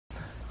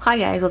Hi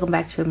guys, welcome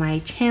back to my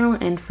channel,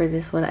 and for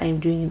this one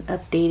I'm doing an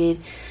updated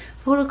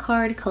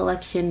Photocard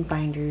Collection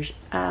binders.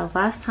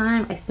 Last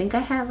time I think I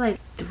had like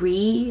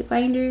 3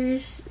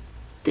 binders.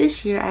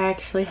 This year I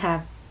actually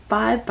have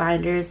 5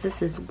 binders.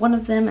 This is one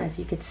of them, as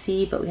you can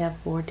see, but we have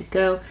 4 to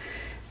go.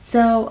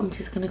 So I'm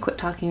just gonna quit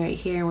talking right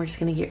here and we're just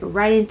gonna get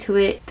right into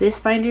it. This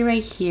binder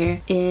right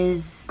here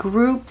is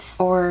groups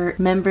or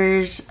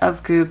members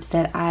of groups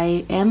that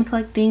I am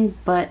collecting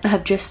but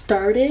have just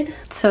started.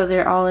 So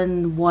they're all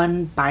in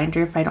one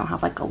binder if I don't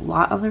have like a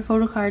lot of their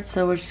photo cards.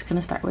 So we're just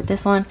gonna start with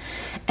this one.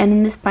 And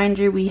in this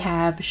binder we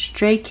have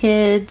Stray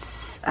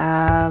Kids,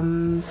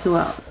 who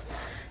else?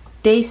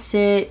 Day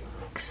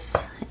 6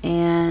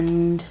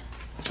 and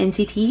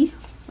NCT,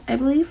 I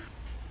believe.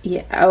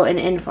 Yeah, oh, and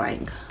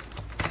N.FLYING.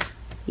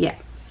 Yeah,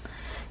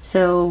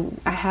 so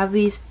I have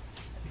these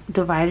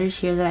dividers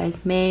here that I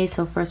made.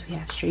 So first we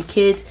have Stray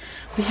Kids.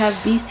 We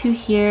have these 2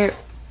 here.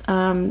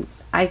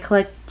 I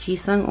collect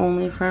Jisung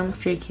only from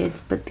Stray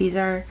Kids, but these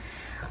are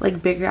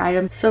like bigger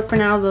items. So for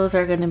now those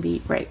are going to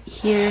be right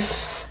here.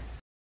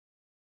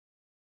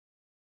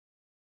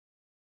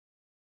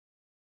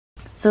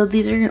 So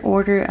these are in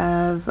order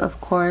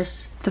of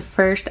course, the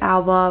first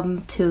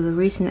album to the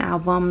recent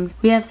albums.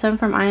 We have some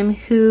from I Am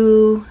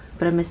Who,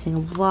 but I'm missing a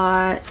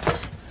lot.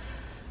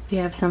 We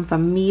have some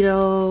from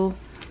Mito,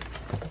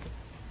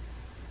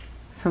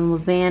 from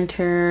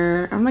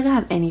Levanter. I don't think I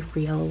have any for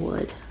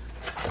Yellowwood.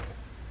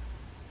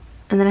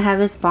 And then I have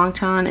this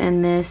Bangchan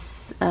and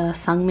this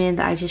Sungmin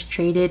that I just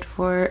traded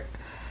for.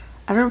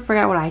 I don't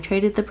forget what I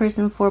traded the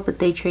person for, but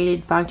they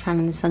traded Bangchan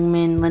and the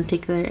Sungmin,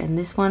 Lenticular, and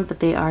this one, but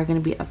they are going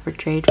to be up for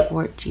trade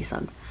for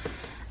Jisung.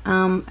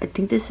 I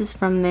think this is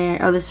from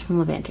their, oh, this is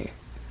from Levanter.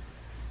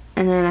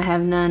 And then I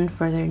have none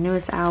for their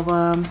newest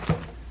album.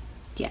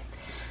 Yeah.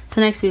 So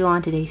next we go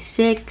on to day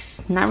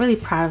 6. Not really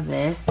proud of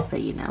this,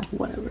 but you know,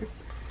 whatever.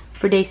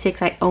 For day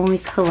 6 I only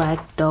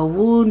collect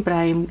Dowoon, but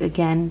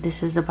again,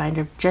 this is a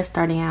binder just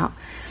starting out.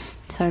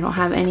 So I don't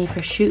have any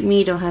for Shoot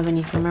Me, don't have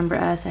any for Remember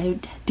Us. I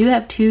do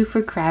have 2 for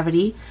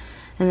Gravity,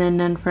 and then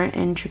none for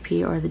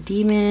Entropy or The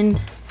Demon.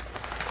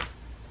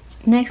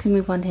 Next we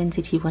move on to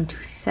NCT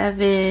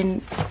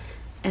 127,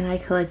 and I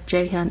collect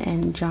Jaehyun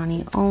and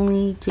Johnny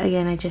only.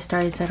 Again, I just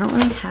started, so I don't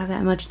really have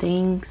that much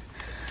things.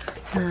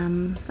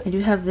 I do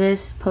have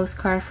this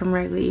postcard from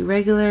Regular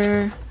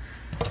Irregular,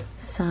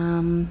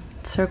 some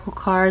circle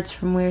cards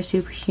from We're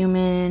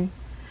Superhuman,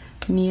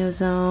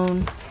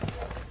 Neozone,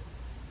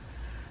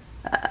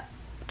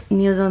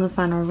 Neozone The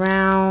Final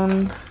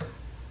Round.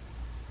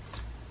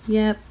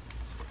 Yep.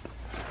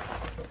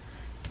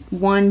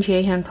 1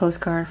 Jaehyun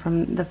postcard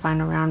from The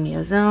Final Round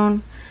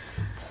Neozone.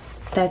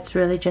 That's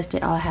really just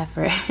it, all I have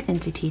for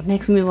NCT.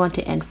 Next we move on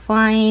to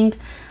N.FLYING.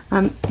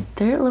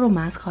 Their little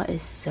mascot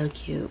is so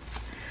cute.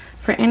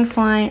 For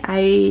N.FLYING,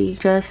 I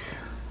just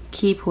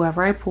keep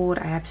whoever I pulled.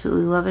 I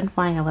absolutely love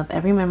N.FLYING. I love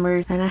every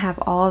member. And I have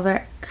all of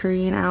their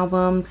Korean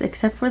albums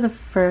except for the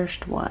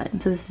first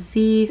one. So this is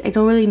these. I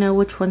don't really know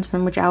which one's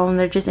from which album.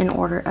 They're just in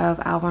order of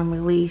album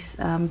release.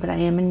 But I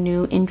am a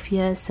new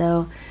Infia,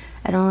 so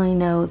I don't really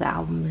know the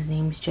album's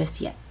names just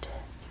yet.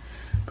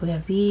 But we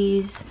have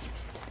these.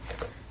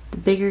 The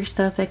bigger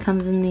stuff that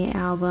comes in the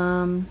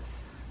albums.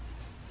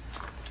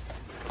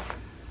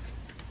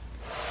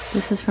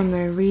 This is from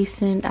their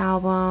recent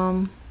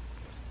album.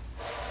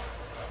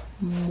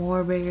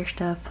 More bigger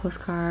stuff,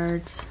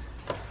 postcards.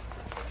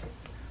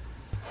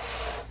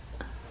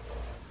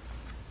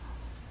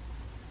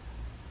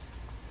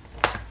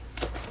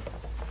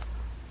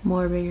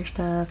 More bigger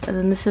stuff. And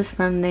then this is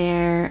from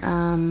their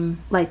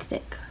light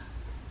stick.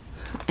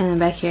 And then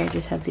back here I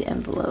just have the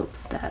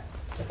envelopes that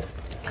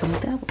come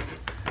with the album.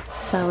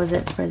 So that was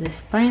it for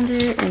this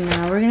binder, and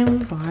now we're gonna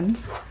move on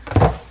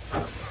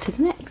to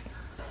the next.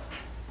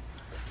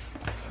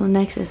 So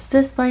next is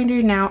this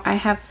binder. Now I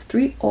have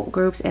 3 alt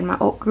groups, and my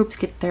alt groups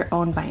get their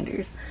own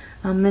binders.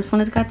 This one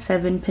has got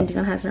 7,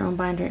 Pentagon has their own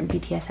binder, and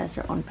BTS has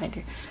their own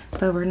binder.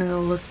 But we're gonna go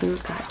look through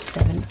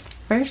GOT7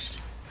 first.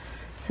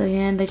 So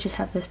yeah, and they just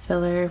have this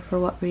filler. For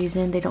what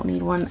reason? They don't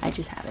need one, I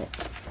just have it.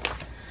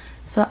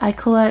 So I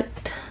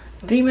collect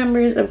 3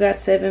 members of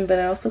GOT7, but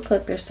I also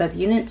collect their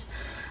subunits.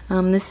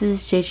 This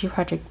is JJ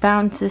Project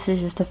Bounce. This is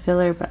just a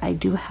filler, but I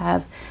do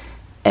have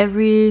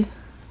every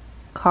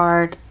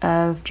card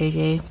of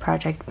JJ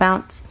Project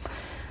Bounce.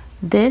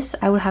 This,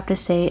 I would have to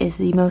say, is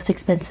the most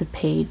expensive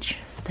page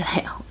that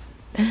I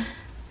own.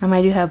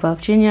 I do have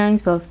both Jin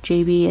Young's, both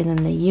JB, and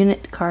then the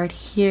unit card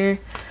here.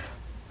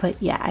 But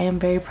yeah, I am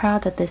very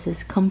proud that this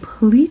is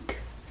complete.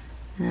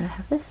 And then I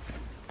have this.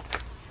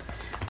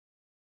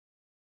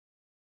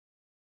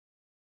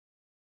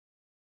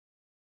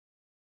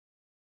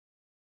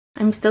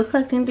 I'm still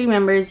collecting 3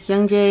 members,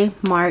 Youngjae,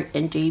 Mark,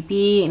 and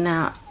JB.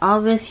 Now,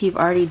 all this you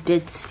already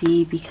did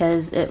see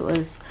because it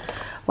was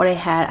what I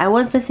had. I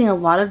was missing a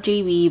lot of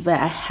JB,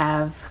 but I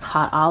have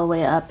caught all the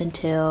way up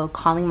until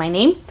Calling My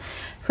Name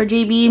for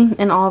JB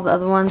and all the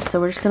other ones. So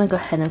we're just going to go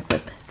ahead and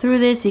flip through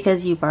this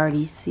because you've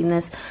already seen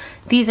this.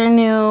 These are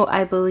new,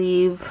 I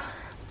believe.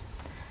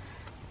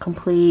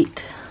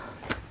 Complete.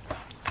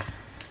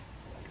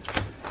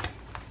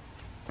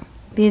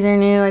 These are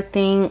new, I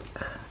think.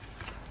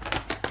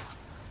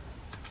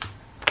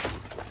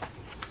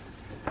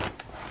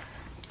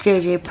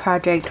 JJ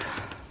Project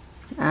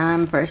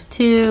verse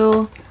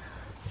 2.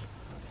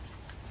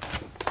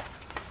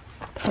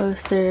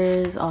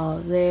 Posters, all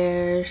of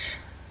theirs.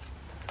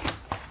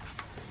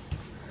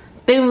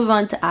 Then we move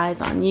on to Eyes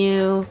on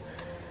You.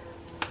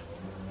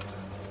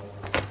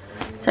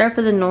 Sorry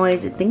for the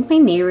noise. I think my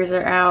neighbors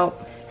are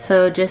out,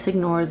 so just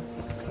ignore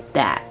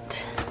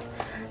that.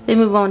 Then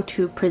move on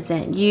to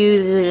Present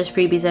You. These are just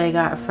freebies that I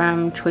got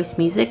from Choice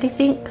Music, I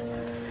think.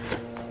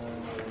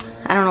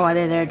 I don't know why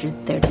they're there,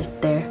 they're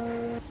just there.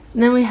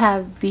 And then we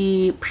have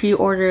the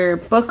pre-order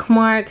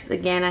bookmarks.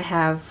 Again, I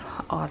have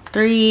all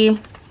 3.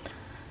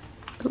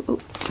 Ooh,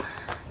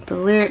 the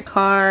lyric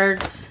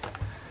cards.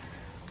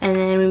 And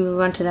then we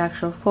move on to the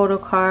actual photo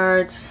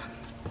cards.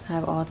 I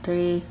have all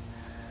 3.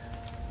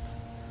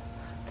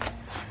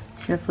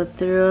 Just gonna flip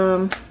through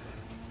them.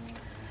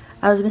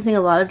 I was missing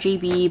a lot of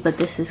JB, but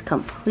this is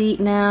complete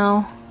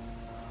now.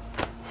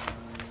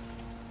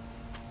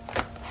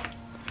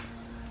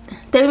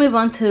 Then we move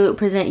on to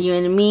Present You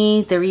and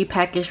Me, the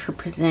repackage for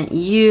Present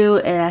You,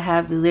 and I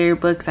have the lyric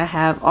books. I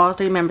have all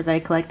 3 members that I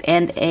collect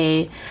and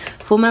a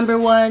full member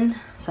one,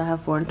 so I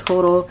have 4 in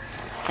total.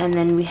 And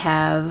then we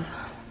have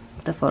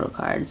the photo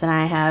cards, and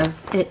I have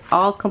it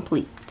all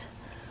complete.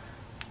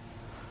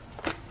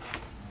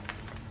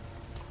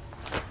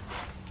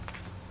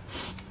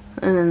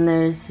 And then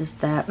there's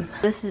just that.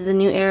 This is the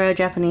New Era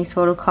Japanese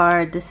photo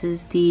card. This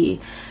is the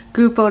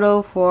group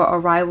photo for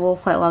Arrival,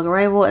 Flight Log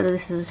Arrival, and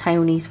this is a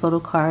Taiwanese photo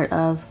card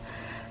of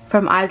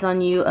from Eyes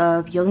on You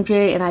of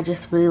Youngjae, and I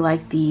just really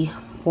like the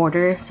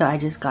border, so I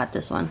just got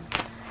this one.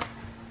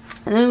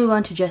 And then we move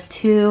on to Just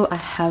 2. I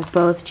have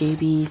both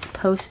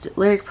JB's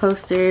lyric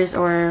posters,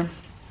 or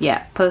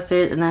yeah,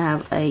 posters, and then I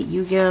have a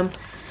Yu-Gi-Oh,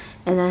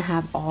 and then I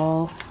have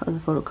all of the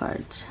photo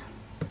cards.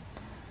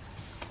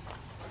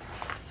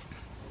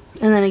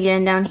 And then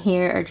again down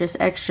here are just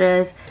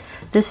extras.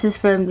 This is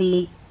from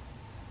the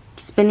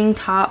Spinning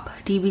Top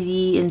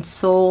DVD in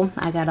Seoul.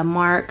 I got a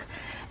mark,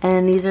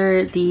 and these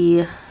are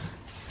the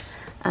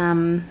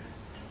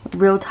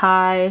real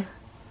Thai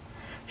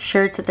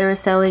shirts that they were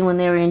selling when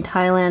they were in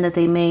Thailand that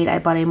they made. I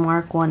bought a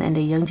mark one and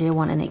a Youngjae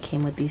one, and it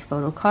came with these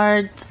photo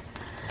cards.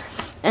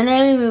 And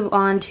then we move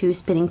on to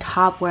Spinning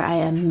Top, where I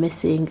am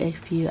missing a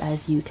few,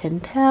 as you can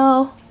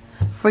tell.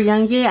 For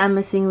Youngjae, I'm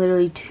missing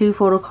literally 2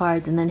 photo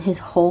cards, and then his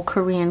whole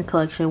Korean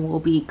collection will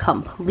be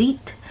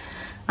complete.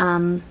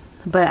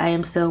 But I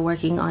am still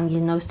working on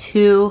getting those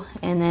 2,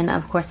 and then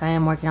of course I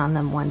am working on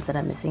the ones that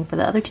I'm missing for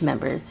the other 2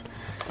 members.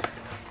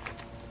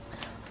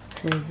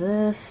 This is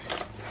this,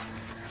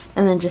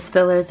 and then just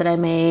fillers that I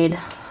made.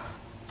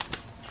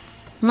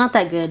 Not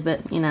that good,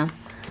 but you know,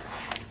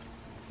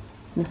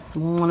 this is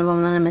one of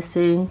them that I'm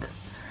missing.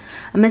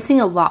 I'm missing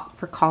a lot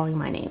for Calling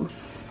My Name.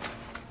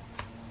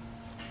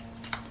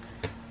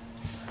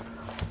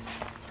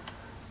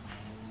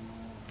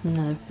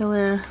 Another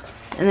filler.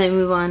 And then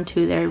move on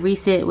to their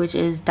recent, which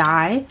is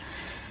Die.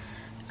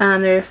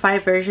 There are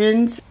 5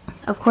 versions.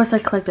 Of course I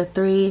collect the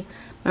 3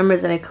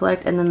 members that I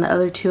collect, and then the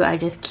other 2 I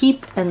just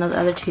keep, and the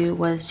other 2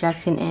 was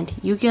Jackson and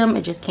Yu-Gi-Oh.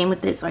 It just came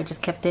with it, so I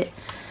just kept it.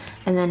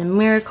 And then a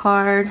mirror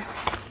card,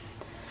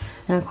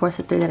 and of course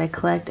the 3 that I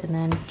collect, and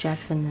then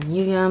Jackson and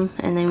Yu-Gi-Oh.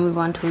 And then move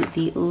on to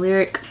the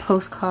lyric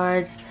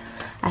postcards.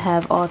 I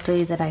have all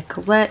 3 that I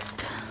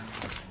collect,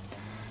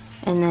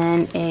 and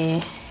then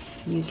a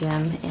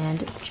Yu-Gi-Oh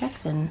and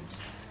Jackson.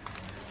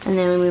 And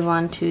then we move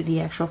on to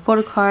the actual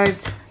photo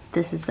cards.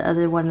 This is the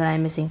other one that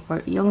I'm missing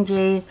for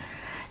Youngjae,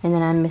 and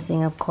then I'm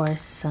missing, of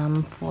course,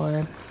 some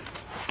for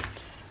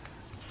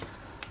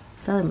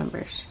the other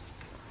members,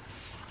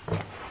 and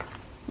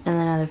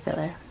then another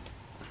filler.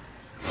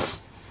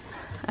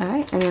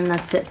 Alright, and then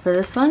that's it for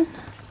this one.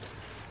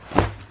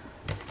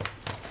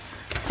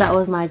 So that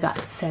was my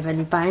Got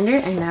 7 binder,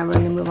 and now we're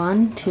going to move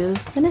on to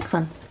the next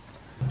one.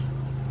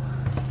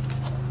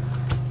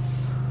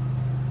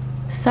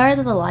 Sorry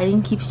that the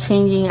lighting keeps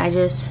changing. I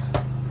don't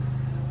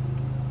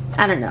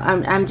know.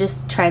 I'm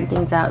just trying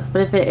things out.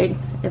 But if it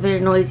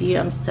annoys you,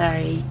 I'm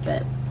sorry.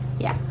 But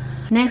yeah.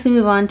 Next we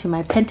move on to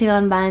my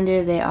Pentagon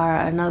binder. They are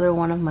another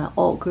one of my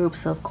alt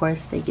groups, so of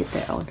course they get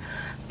their own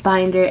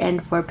binder.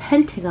 And for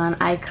Pentagon,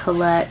 I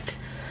collect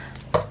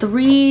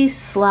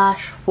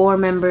 3/4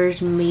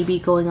 members, maybe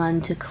going on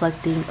to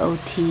collecting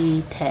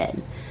OT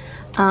 10.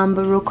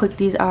 But real quick,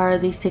 these are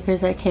the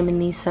stickers that came in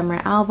the summer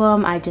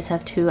album. I just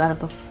have 2 out of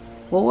the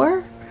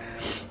 4,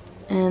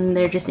 and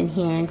they're just in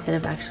here instead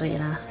of actually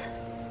in a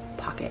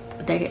pocket,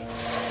 but they're here.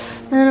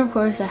 And then of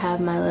course I have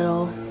my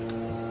little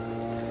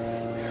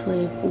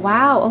sleeve.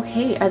 Wow,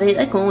 okay, are they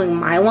like going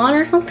Mylon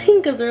or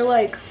something? Because they're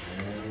like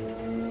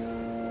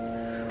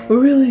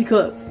really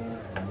close.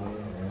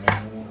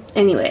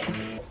 Anyway,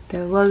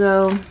 their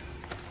logo.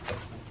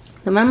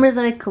 The members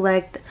that I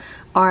collect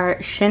are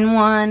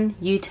Shinwon,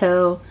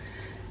 Yuto,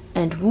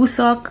 and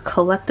Wooseok.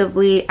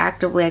 Collectively,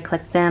 actively I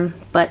collect them,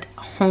 but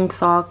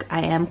Hongseok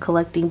I am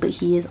collecting, but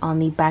he is on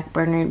the back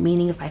burner,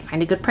 meaning if I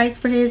find a good price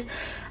for his,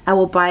 I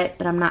will buy it,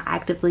 but I'm not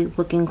actively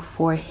looking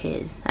for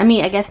his. I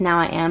mean, I guess now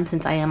I am,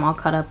 since I am all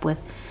caught up with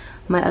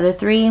my other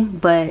 3,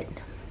 but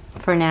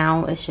for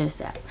now it's just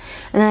that.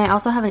 And then I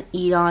also have an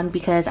eat-on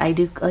because I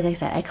do, like I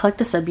said, I collect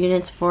the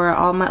subunits for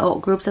all my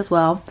alt groups as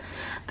well.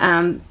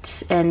 And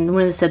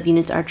one of the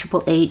subunits are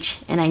Triple H,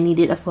 and I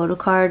needed a photo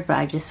card,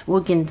 but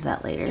we'll get into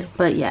that later.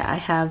 But yeah, I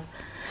have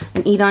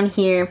an eat-on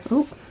here.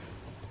 Ooh.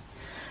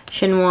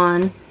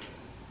 Shinwon,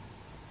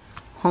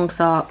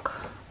 Hongsok,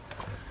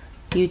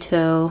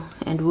 Yuto,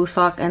 and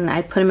Wusok, and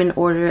I put them in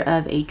order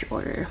of H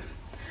order.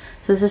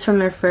 So this is from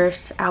their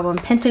first album,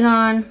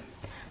 Pentagon.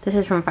 This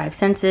is from 5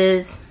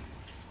 Senses.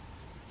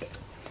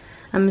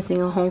 I'm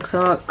missing a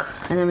Hongsok,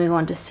 and then we go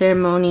on to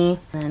Ceremony,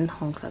 and then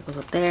Hongsok goes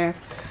up there.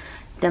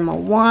 Demo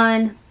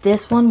 1.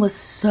 This one was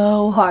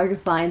so hard to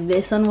find.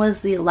 This one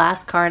was the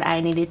last card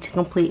I needed to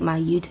complete my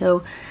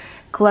Yuto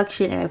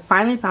collection, and I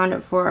finally found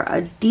it for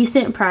a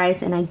decent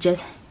price, and I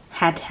just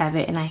had to have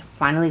it, and I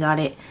finally got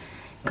it,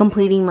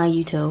 completing my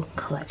Yuto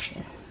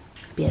collection.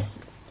 Yes,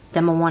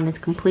 Demo 1 is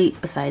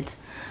complete besides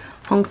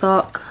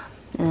Hongsok,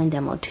 and then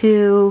Demo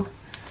 2.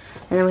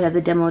 And then we have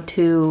the Demo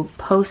 2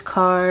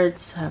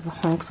 postcards. I have a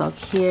Hongsok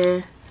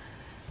here,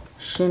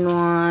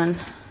 Shinwon,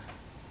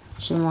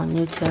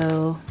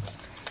 Yuto.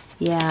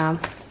 Yeah.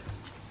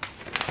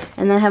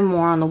 And then I have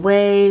more on the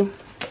way. And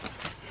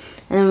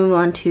then we move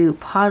on to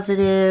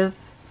Positive,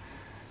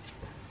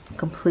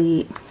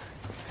 complete.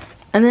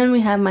 And then we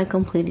have my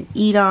completed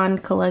eat-on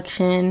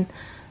collection.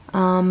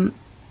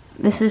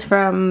 This is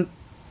from,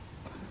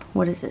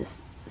 what is this?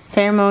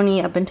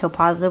 Ceremony up until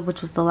Positive,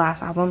 which was the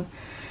last album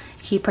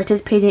he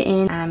participated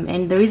in.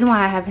 And the reason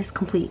why I have his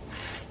complete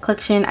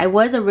collection, I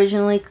was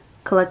originally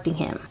collecting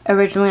him.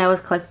 Originally I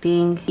was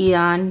collecting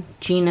Eon,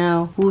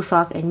 Gino,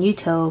 Wusok, and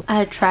Yuto. I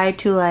had tried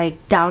to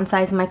like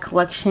downsize my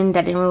collection.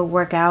 That didn't really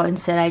work out.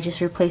 Instead I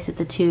just replaced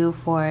the 2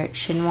 for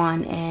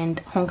Shinwon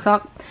and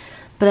Hongsok.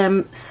 But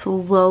I'm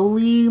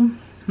slowly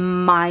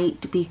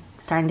might be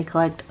starting to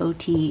collect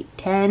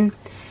OT10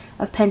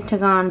 of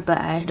Pentagon, but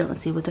I don't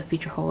see what the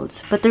future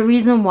holds. But the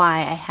reason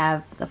why I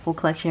have the full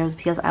collection was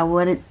because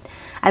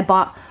I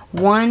bought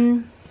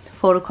 1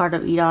 photo card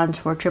of Eon's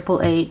for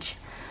Triple H,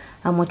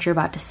 which you're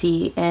about to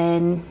see,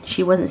 and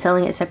she wasn't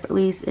selling it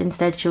separately.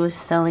 Instead she was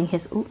selling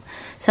his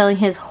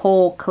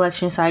whole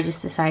collection, so I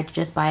just decided to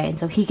just buy it, and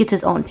so he gets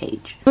his own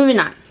page. Moving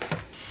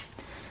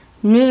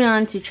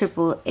on to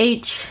Triple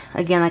H.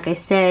 Again, like I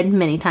said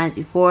many times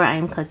before, I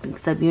am collecting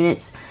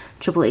subunits.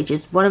 Triple H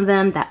is one of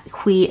them that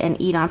Hui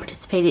and Eon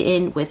participated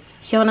in with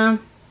Hyuna,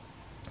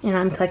 and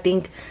I'm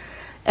collecting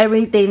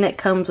everything that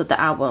comes with the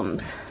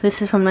albums.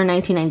 This is from their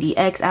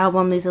 1990X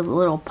album. These are the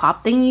little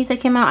pop thingies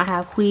that came out. I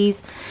have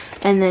Hui's,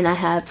 and then I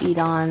have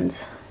Eon's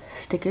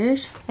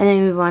stickers. And then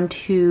we move on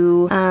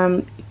to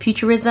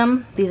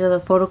Futurism. These are the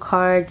photo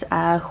cards.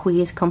 Hui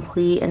is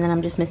complete, and then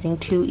I'm just missing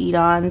 2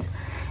 Eon's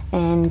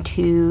and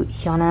 2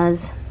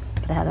 Hyuna's.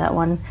 I have that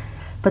one.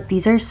 But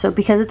these are so,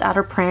 because it's out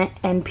of print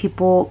and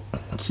people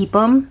keep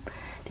them,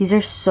 these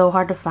are so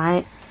hard to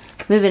find.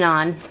 Moving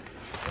on.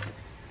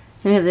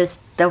 Then we have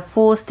the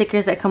full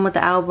stickers that come with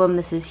the album.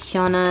 This is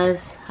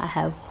Hyuna's. I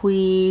have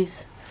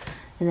Hui's.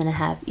 And then I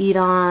have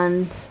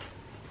Eon's.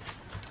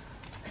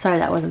 Sorry,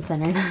 that wasn't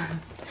centered.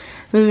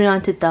 Moving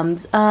on to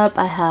Thumbs Up.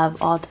 I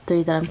have all the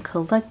 3 that I'm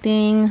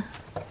collecting.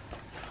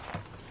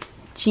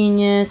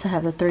 Genius. I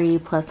have the 3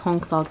 plus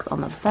Hongsok's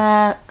on the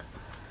back.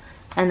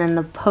 And then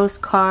the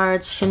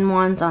postcards.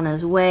 Shinwon's on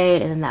his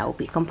way. And then that will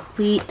be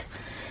complete.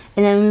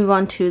 And then we move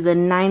on to the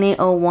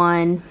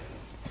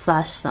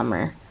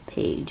 9801/summer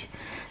page.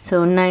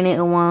 So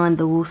 9801,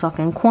 the Wusok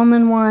and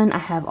Kwanlin one, I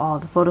have all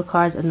the photo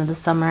cards, and then the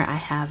summer I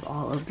have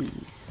all of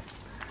these.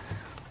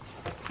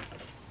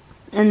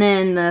 And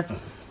then the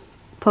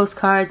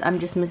postcards,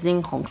 I'm just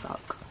missing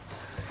Hongsok's.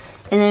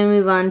 And then we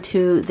move on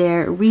to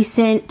their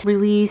recent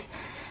release,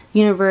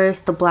 Universe,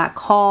 the Black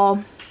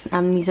Hall.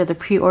 These are the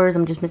pre-orders,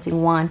 I'm just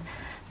missing 1,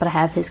 but I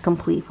have his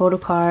complete photo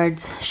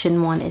cards.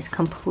 Shinwon is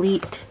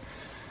complete,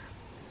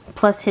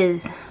 plus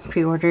his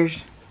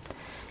pre-orders.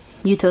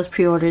 Yuto's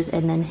pre-orders,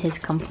 and then his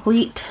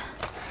complete.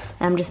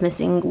 I'm just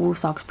missing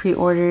Wusok's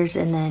pre-orders,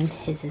 and then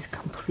his is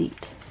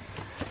complete.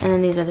 And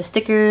then these are the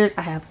stickers.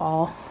 I have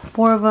all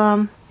 4 of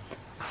them.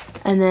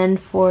 And then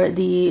for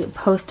the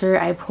poster,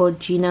 I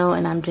pulled Gino,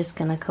 and I'm just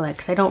gonna collect,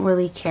 because I don't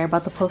really care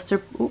about the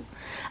poster. Ooh,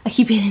 I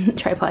keep hitting the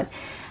tripod.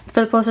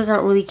 For the posters, I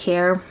don't really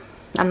care.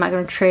 I'm not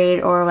gonna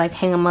trade or like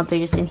hang them up. They're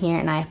just in here,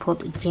 and I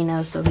pulled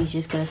Gino, so he's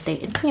just gonna stay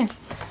in here.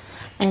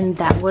 And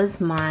that was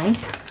my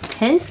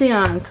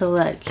Pentagon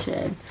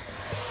collection.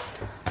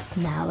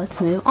 Now let's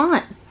move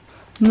on.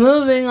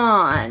 Moving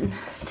on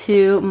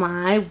to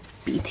my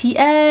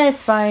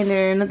BTS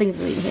binder. Nothing's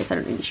really in here, so I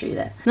don't need to show you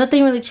that.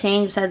 Nothing really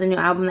changed besides the new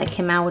album that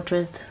came out, which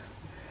was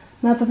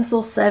Map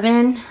Episode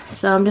 7.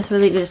 So I'm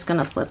just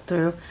gonna flip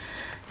through.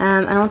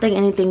 I don't think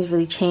anything's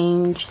really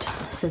changed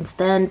since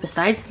then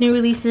besides new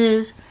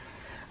releases.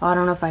 Oh, I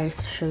don't know if I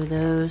used to show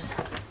those.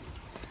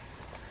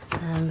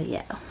 But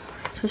yeah. So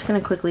we're just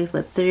gonna quickly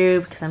flip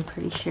through because I'm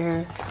pretty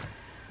sure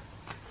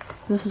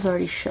this was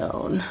already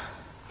shown.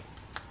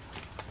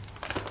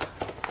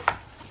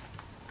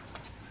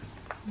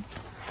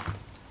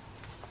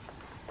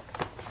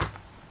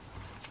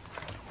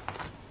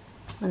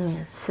 And then we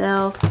have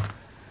Cell.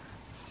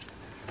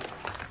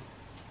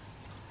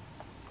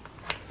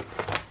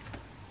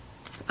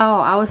 Oh,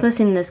 I was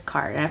missing this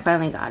card and I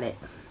finally got it.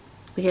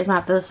 But here's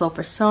my Soul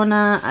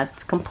Persona.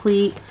 It's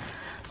complete.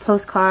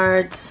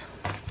 Postcards.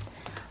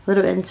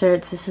 Little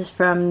inserts. This is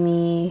from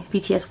the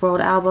BTS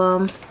World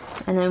album.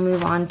 And then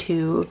move on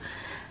to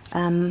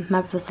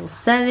my Soul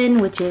 7,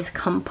 which is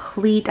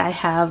complete. I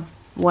have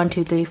 1,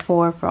 2, 3,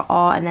 4 for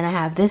all. And then I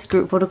have this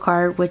group photo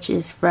card, which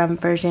is from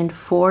version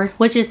 4,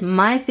 which is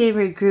my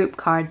favorite group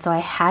card. So I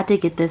had to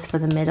get this for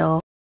the middle.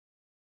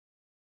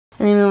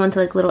 And then move on to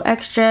like little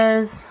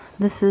extras.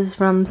 This is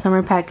from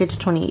Summer Package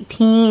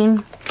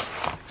 2018.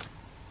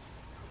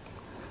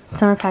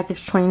 Summer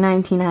Package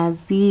 2019, I have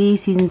V.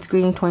 Season's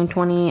Greeting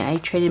 2020. I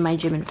traded my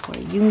Jimin for a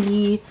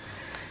Yoongi.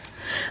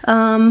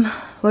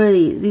 What are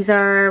these? These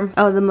are,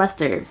 oh, the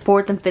mustard.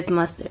 4th and 5th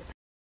mustard.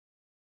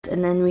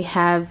 And then we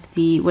have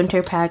the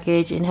Winter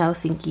Package in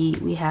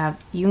Helsinki. We have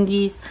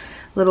Yoongi's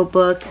little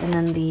book, and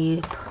then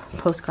the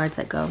postcards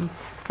that come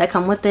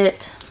with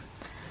it.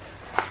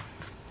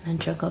 And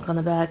Jungkook on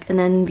the back. And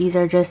then these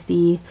are just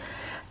the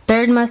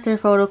 3rd muster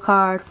photo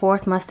card,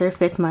 4th muster,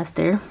 5th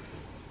muster.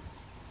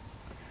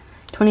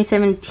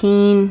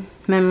 2017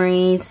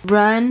 Memories,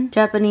 Run,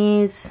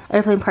 Japanese,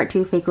 Airplane Part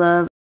 2, Fake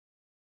Love.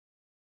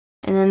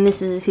 And then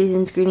this is the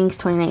Season's Greetings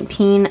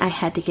 2019. I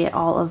had to get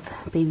all of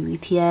Baby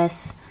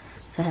BTS,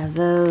 so I have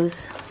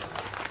those.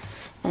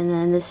 And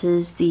then this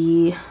is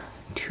the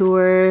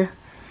tour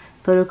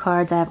photo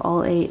cards. I have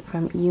all 8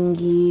 from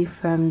Yoongi,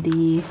 from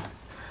the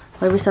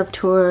Love Yourself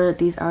tour.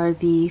 These are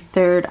the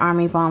 3rd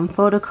Army Bomb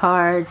photo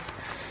cards.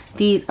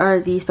 These are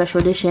the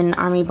special edition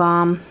Army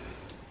Bomb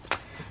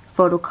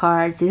photo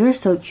cards. These are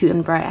so cute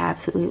and bright. I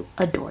absolutely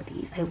adore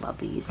these. I love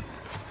these.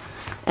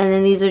 And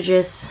then these are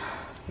just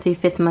the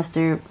 5th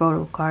muster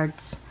photo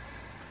cards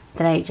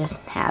that I just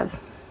have,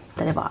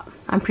 that I bought.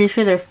 I'm pretty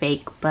sure they're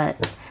fake,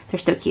 but they're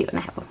still cute and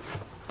I have them.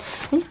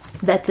 And yeah,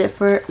 that's it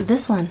for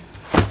this one.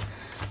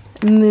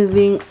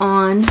 Moving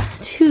on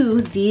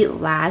to the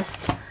last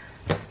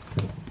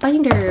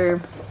binder.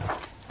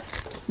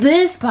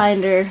 This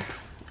binder,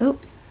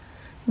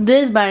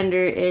 this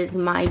binder is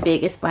my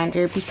biggest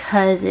binder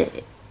because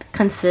it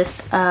consists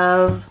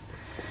of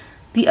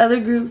the other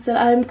groups that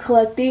I'm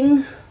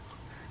collecting,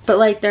 but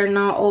like they're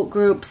not old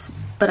groups,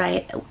 but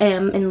I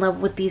am in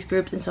love with these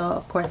groups, and so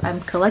of course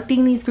I'm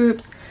collecting these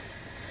groups.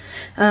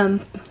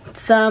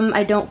 Some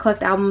I don't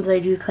collect albums, I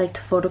do collect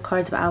photo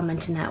cards, but I'll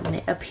mention that when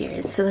it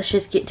appears. So let's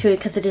just get to it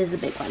because it is a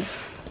big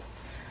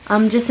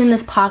one. Just in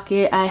this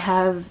pocket I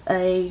have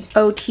a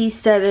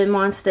OT7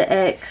 Monster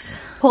X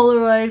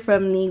Polaroid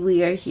from the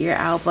We Are Here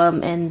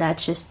album, and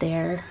that's just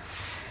there.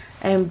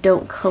 I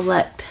don't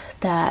collect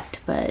that,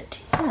 but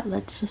yeah,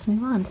 let's just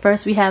move on.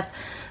 First we have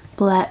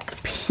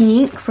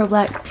Blackpink. For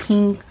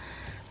Blackpink,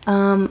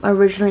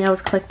 originally I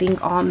was collecting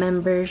all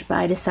members, but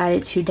I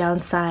decided to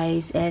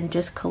downsize and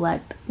just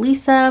collect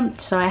Lisa.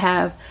 So I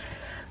have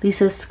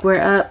Lisa's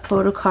Square Up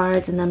photo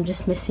cards, and I'm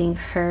just missing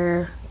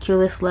her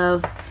Coolest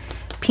Love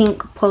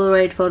pink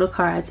Polaroid photo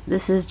cards.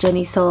 This is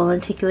Jennie's Solo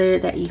Lenticular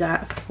that you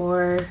got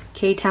for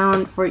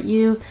K-Town for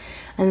you,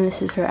 and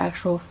this is her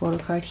actual photo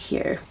card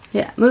here.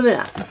 Yeah, moving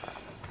on.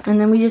 And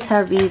then we just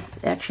have these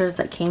extras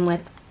that came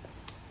with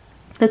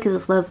the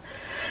Coolest Love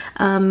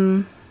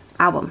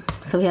album.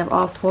 So we have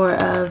all 4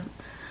 of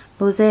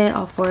Rose,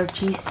 all 4 of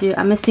Jisoo.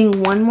 I'm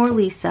missing 1 more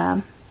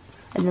Lisa,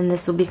 and then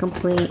this will be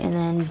complete, and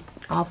then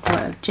all 4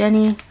 of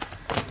Jennie.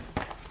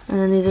 And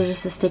then these are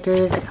just the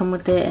stickers that come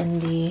with it,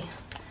 and the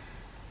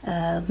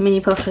mini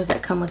posters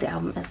that come with the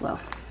album as well.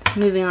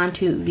 Moving on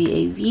to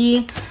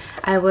VAV.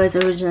 I was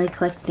originally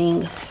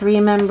collecting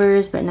 3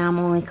 members, but now I'm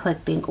only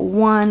collecting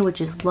 1,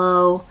 which is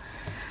Low.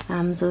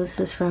 So this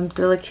is from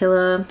Thriller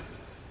Killer,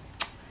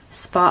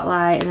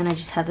 Spotlight, and then I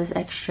just have this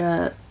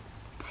extra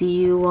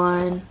CU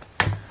one.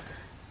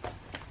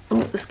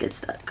 Oh, this gets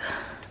stuck.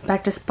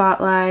 Back to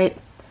Spotlight,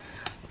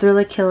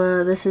 Thriller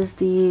Killer. This is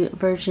the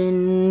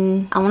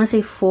version, I want to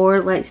say 4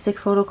 light stick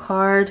photo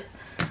card.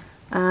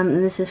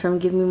 And this is from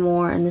Give Me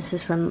More, and this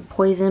is from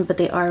Poison, but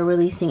they are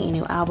releasing a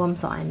new album,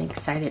 so I'm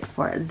excited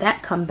for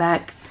that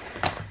comeback.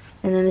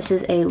 And then this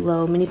is a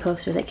Low mini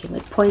poster that came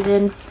with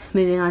Poison.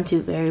 Moving on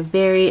to Very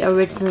Very.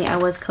 Originally I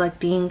was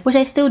collecting, which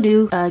I still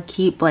do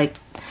keep like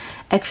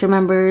extra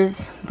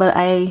members, but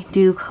I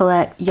do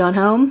collect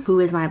Yeonho,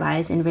 who is my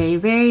bias in Very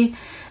Very.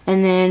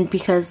 And then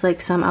because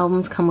like some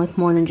albums come with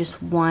more than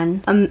just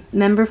 1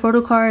 member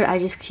photo card, I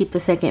just keep the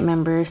 2nd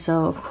member.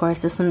 So of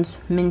course this one's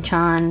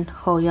Minchan,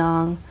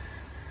 Hoyoung,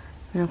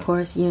 and of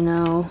course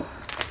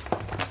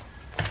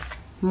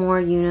more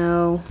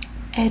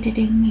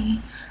editing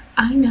me.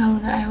 I know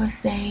that I was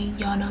saying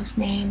Yeonho's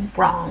name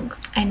wrong.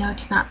 I know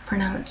it's not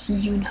pronounced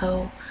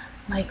Yoonho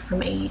like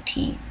from AET,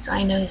 so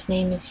I know his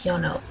name is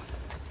Yeonho.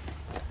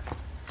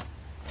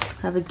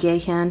 I have a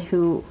Gaehyun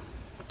who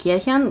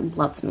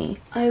loves me.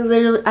 I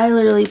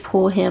literally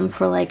pull him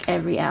for like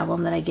every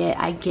album that I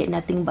get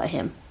nothing but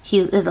him. He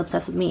is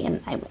obsessed with me,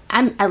 and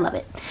I love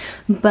it.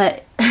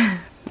 But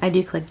I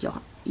do collect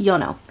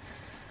Yeonho.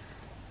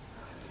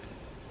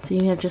 So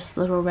you have just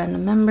little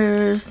random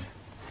members.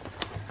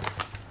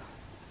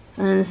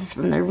 And then this is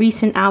from the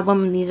recent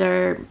album. These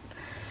are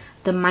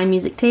the My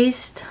Music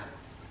Taste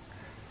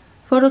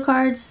photo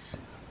cards.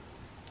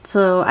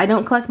 So I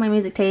don't collect My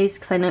Music Taste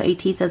because I know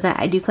ATEEZ does that.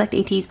 I do collect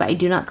ATEEZ, but I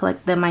do not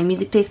collect the My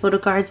Music Taste photo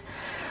cards.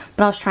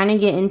 But I was trying to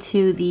get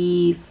into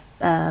the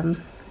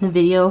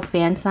video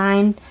fan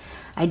sign.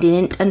 I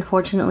didn't,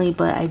 unfortunately,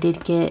 but I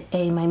did get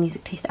a My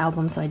Music Taste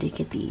album, so I did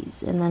get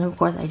these. And then of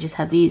course I just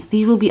have these.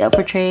 These will be up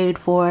for trade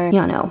for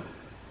Yono.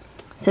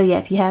 So yeah,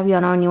 if you have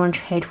Yono and you want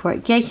to trade for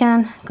it, you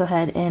can go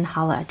ahead and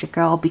holla at your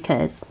girl,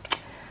 because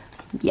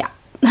yeah.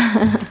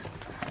 And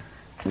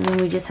then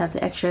we just have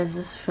the extras.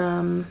 This is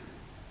from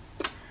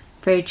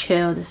Very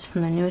Chill. This is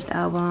from their newest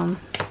album.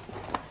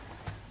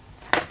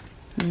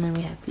 And then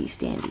we have these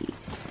standees.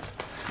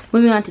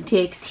 Moving on to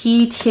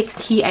TXT.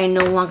 TXT I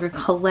no longer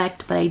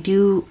collect, but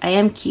I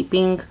am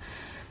keeping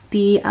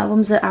the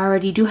albums that I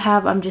already do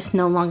have. I'm just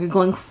no longer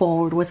going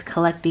forward with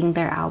collecting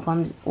their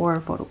albums or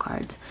photo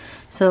cards.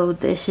 So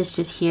this is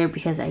just here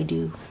because I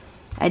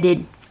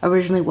did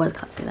originally was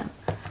collecting them.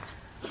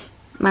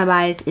 My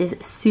bias is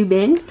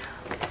Subin.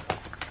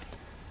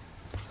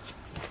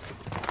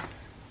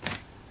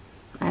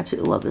 I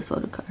absolutely love this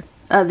photo card.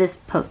 This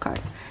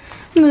postcard.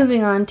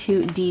 Moving on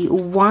to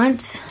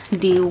D.WANT.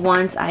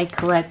 D.WANT I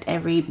collect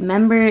every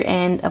member,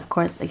 and of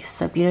course like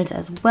subunits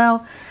as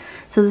well.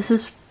 So this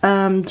is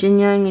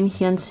Jinyoung and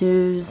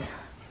Hyunsu's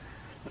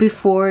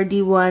before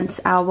D.WANT's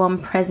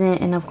album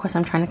Present, and of course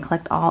I'm trying to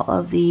collect all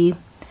of the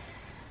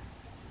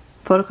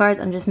photo cards.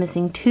 I'm just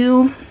missing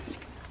 2.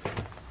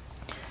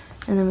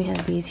 And then we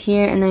have these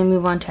here, and then we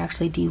move on to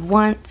actually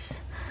D.WANT.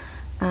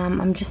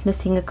 I'm just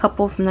missing a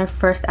couple from their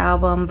first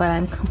album, but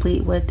I'm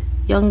complete with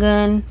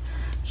Younggun.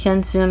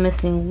 Hyunsu, I'm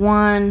missing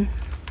 1.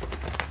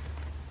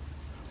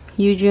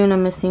 Yoojun,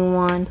 I'm missing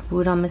 1.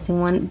 Wood, I'm missing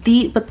 1.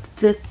 But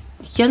the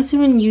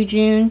Hyunsu and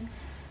Yoojun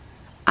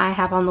I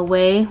have on the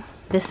way.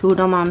 This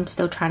Woodum I'm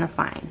still trying to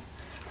find.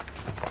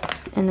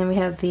 And then we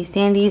have these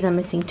standees. I'm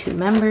missing 2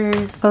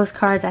 members.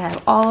 Postcards, I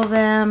have all of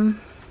them.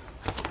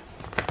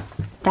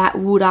 That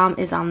Woodum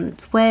is on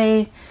its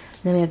way.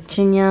 Then we have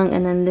Jinyoung,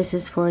 and then this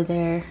is for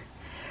their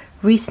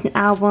recent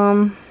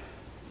album,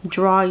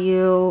 Draw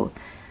You.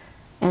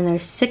 And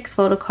there's 6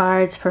 photo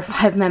cards for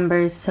 5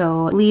 members.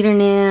 So Leader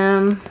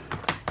Nim,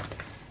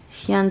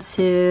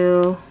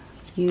 Hyunsu,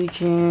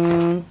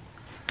 Yoojun,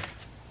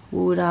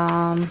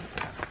 Woodum,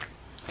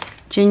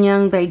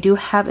 Jinyoung, but I do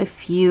have a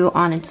few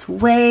on its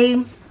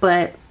way,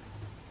 but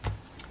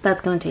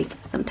that's gonna take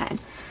some time.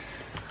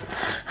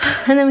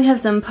 And then we have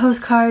some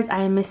postcards.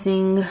 I am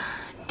missing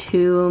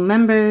 2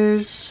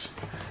 members,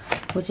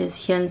 which is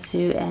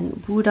Hyunsu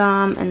and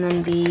Woodum, and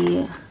then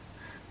the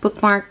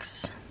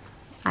bookmarks.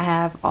 I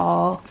have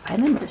all 5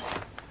 members.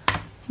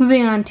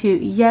 Moving on to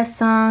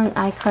Yesung.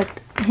 I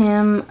collect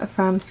him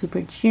from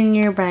Super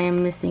Junior, but I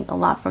am missing a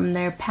lot from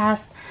their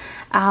past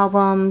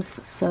albums.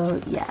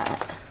 So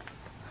yeah.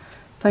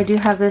 But I do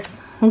have this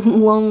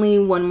Lonely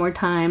One More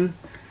Time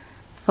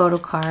photo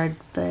card.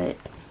 But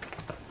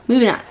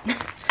moving on.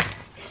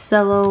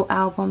 Solo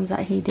albums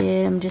that he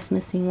did. I'm just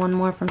missing 1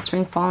 more from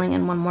Spring Falling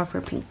and 1 more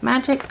for Pink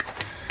Magic.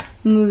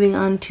 Moving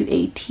on to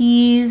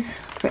ATEEZ.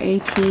 For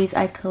ATEEZ,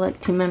 I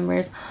collect 2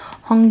 members,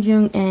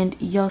 Hongjoong and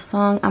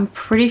Yosong. I'm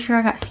pretty sure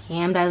I got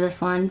scammed out of this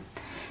one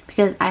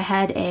because I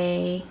had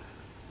a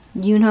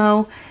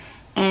Yoonho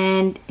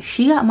and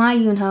she got my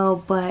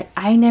Yoonho, but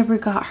I never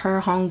got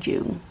her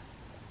Hongjoong.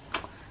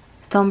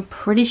 So I'm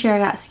pretty sure I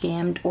got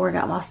scammed or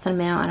got lost in the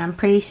mail, and I'm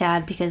pretty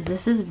sad because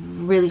this is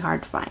really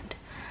hard to find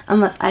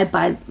unless I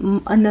buy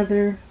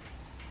another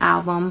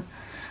album,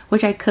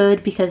 which I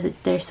could because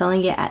they're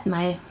selling it at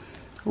my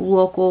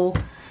local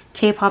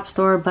K-pop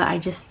store, but I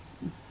just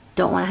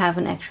don't want to have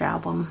an extra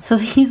album. So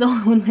he's the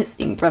only one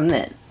missing from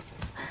this.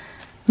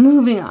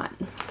 Moving on.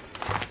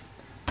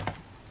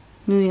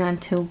 Moving on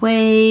to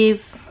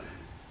Wave.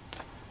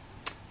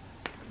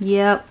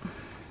 Yep.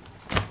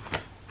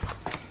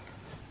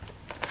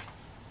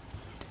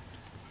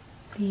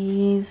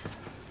 These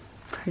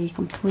pretty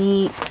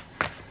complete.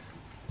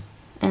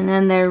 And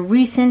then their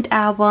recent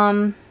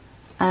album.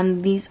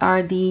 These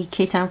are the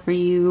K-Time For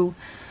You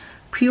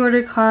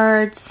pre-order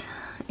cards.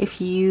 If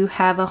you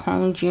have a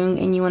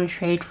Hongjoong and you want to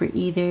trade for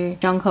either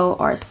Jungho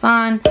or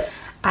San,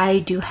 I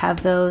do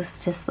have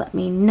those. Just let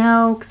me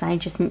know because I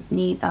just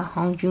need a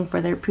Hongjoong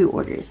for their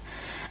pre-orders.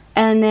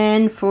 And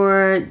then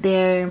for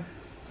their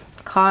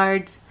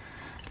cards,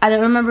 I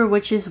don't remember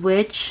which is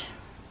which,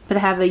 but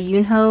I have a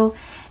Yoonho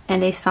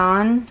and a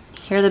San.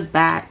 Here are the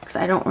backs.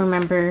 I don't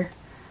remember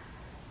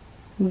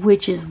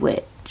which is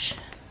which,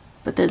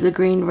 but they're the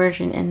green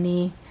version and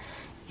the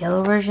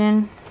yellow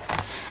version.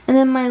 And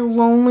then my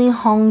Lonely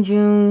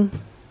Hongjoong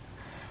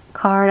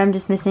card, I'm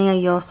just missing a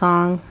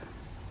Yosong.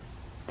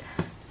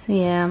 So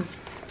yeah.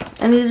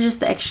 And these are just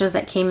the extras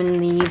that came in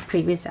the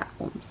previous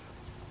albums.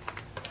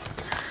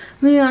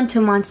 Moving on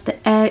to Monster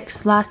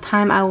X. Last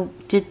time I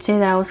did say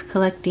that I was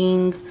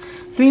collecting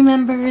 3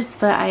 members,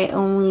 but I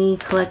only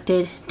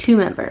collected 2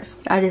 members.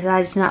 I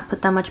decided to not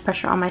put that much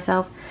pressure on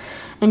myself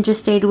and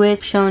just stayed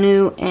with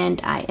Shonu and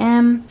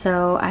I.M.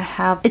 So I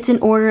have, it's in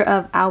order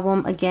of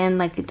album again,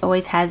 like it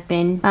always has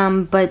been,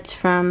 but it's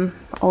from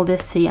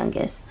oldest to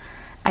youngest.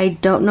 I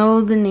don't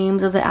know the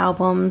names of the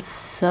albums,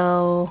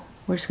 so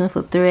we're just gonna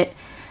flip through it.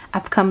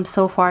 I've come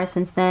so far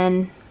since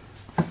then.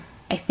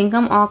 I think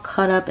I'm all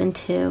caught up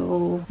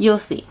until, you'll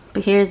see.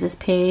 But here's this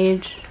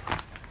page.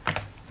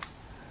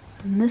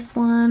 And this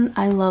one,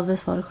 I love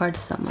this photo card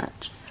so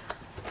much.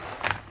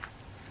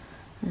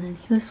 And then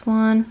this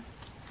one.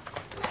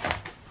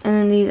 And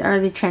then these are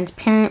the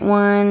transparent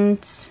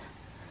ones.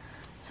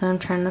 So I'm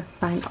trying to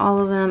find all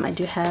of them. I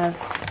do have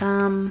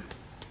some.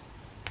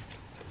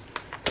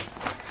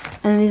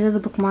 And these are the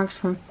bookmarks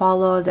from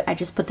Follow. I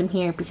just put them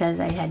here because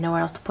I had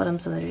nowhere else to put them,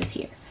 so they're just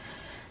here.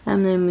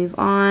 I'm gonna move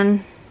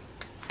on.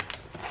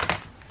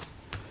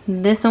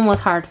 This one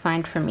was hard to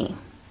find for me.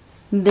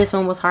 This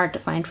one was hard to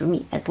find for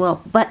me as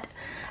well, but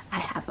I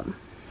have them.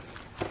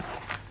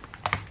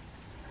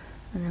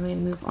 And then we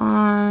move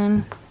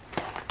on.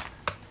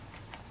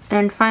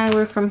 And finally,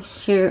 we're from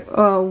here.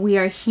 Oh, we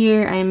are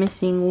here. I am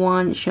missing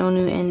 1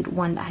 Shonu and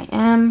 1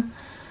 I.M.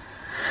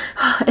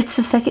 It's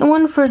the second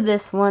one for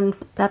this one.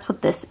 That's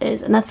what this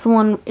is. And that's the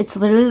one, it's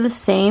literally the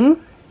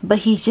same, but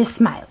he's just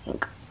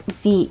smiling.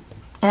 See,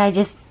 and I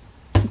just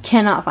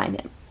cannot find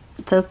him.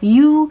 So if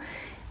you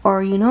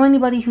or you know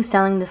anybody who's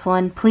selling this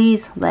one,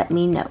 please let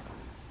me know.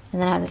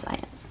 And then I have this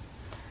I.M.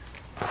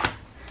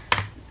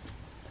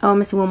 Oh, I'm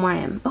missing 1 more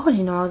I.M. Oh, I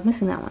didn't know I was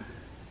missing that one.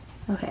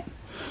 Okay.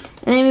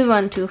 And then we move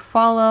on to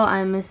Follow.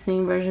 I'm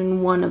missing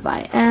version 1 of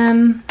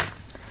I.M.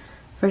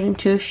 Version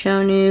 2 of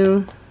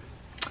Shonu.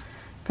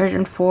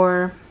 Version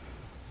 4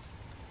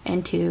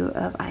 and 2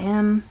 of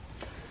I.M.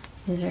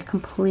 These are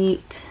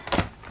complete.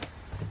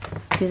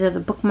 These are the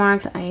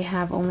bookmarks. I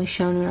have only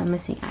Shonu. I'm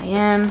missing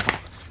I.M.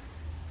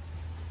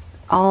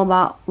 All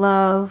About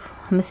Love.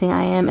 I'm missing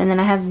I.M. And then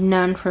I have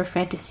none for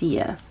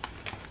Fantasia.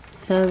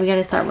 So we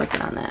gotta start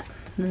working on that.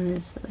 And then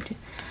there's the other 2.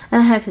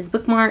 And I have his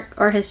bookmark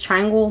or his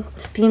triangle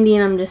standee,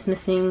 and I'm just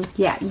missing,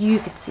 yeah, you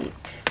can see.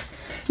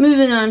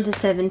 Moving on to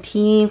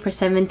 17. For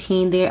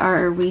 17, they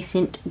are a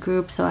recent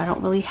group, so I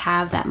don't really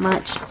have that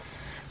much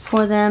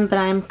for them, but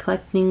I'm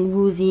collecting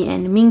Woozi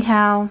and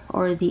Minghao,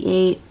 or the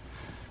 8.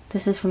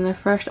 This is from their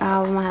first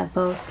album. I have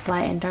both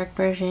light and dark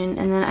version,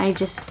 and then we're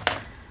just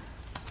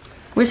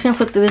gonna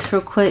flip through this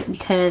real quick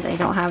because I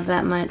don't have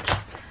that much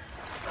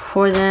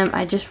for them.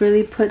 I just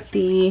really put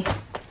the,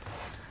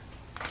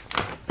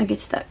 I get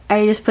stuck.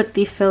 I just put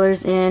the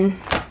fillers in.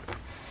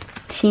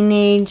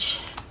 Teenage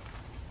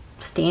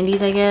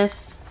standees, I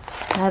guess.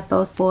 I have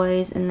both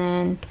boys, and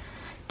then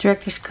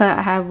director's cut.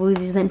 I have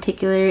Woozi's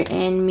lenticular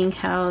and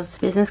Minghao's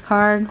business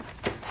card.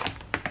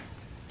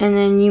 And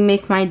then You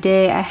Make My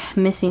Day.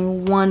 I'm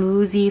missing 1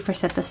 Woozi for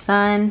Set the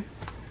Sun.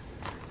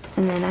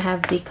 And then I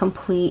have the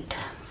complete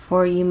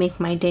for You Make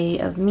My Day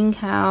of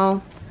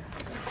Minghao.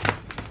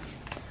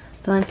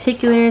 The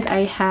lenticulars,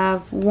 I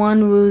have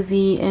 1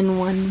 Woozi and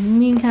 1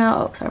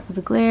 Minghao. Oh, sorry for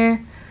the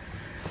glare.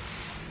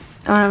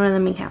 Oh, I have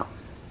another Minghao.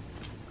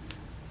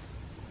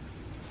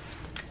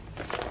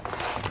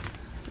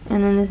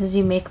 And then this is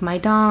You Make My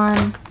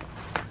Dawn.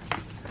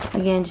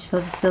 Again, just for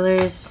the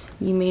fillers.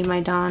 You Made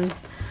My Dawn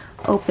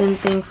open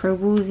thing for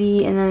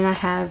Woozi. And then I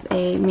have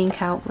a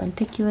Minghao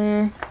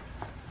lenticular.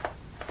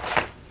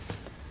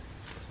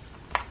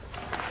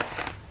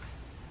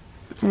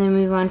 And then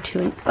move on to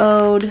an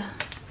ode.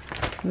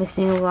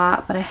 Missing a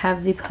lot, but I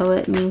have the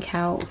Poet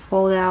Minghao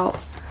fold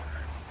out.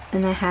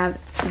 And I have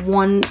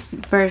 1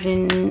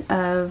 version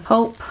of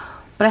Hope.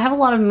 But I have a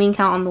lot of Minghao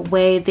on the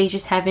way. They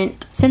just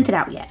haven't sent it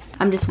out yet.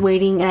 I'm just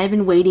waiting, and I've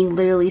been waiting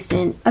literally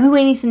since,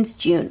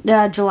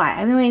 July.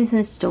 I've been waiting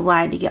since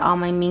July to get all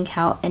my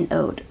Minghao and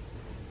ode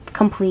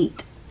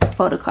complete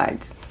photo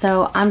cards.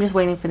 So I'm just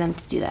waiting for them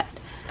to do that.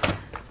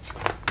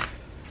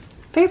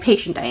 Very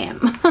patient I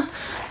am,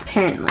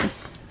 apparently.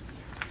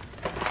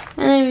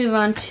 And then we move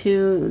on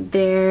to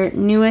their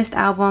newest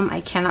album.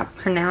 I cannot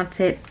pronounce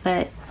it,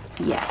 but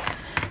yeah.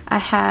 I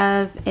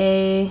have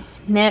a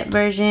net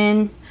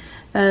version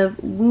of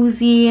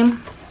Woozi,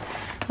 and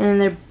then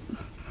their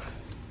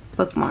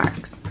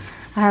bookmarks.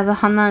 I have the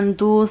Hana and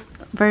Dulce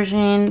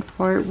version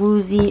for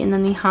Woozi, and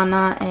then the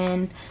Hana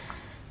and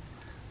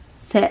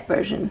Set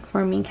version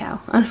for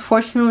Minghao.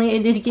 Unfortunately,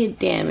 it did get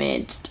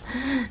damaged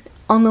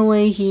on the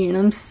way here, and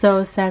I'm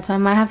so sad, so I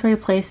might have to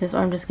replace this, or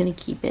I'm just gonna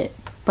keep it.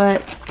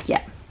 But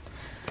yeah,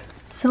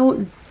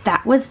 so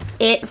that was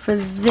it for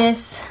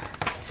this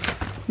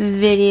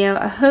video.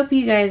 I hope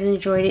you guys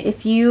enjoyed it.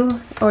 If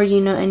you or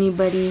you know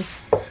anybody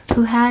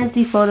who has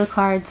the photo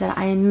cards that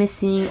I am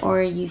missing,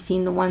 or you've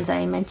seen the ones that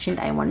I mentioned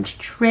I wanted to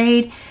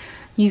trade,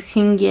 you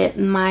can get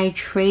my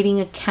trading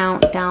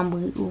account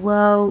down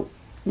below.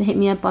 Hit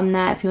me up on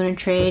that if you want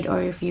to trade,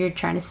 or if you're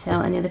trying to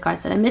sell any of the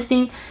cards that I'm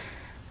missing,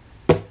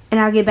 and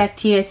I'll get back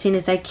to you as soon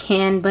as I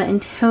can. But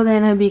until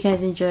then, I hope you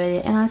guys enjoyed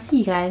it, and I'll see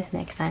you guys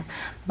next time.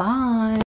 Bye.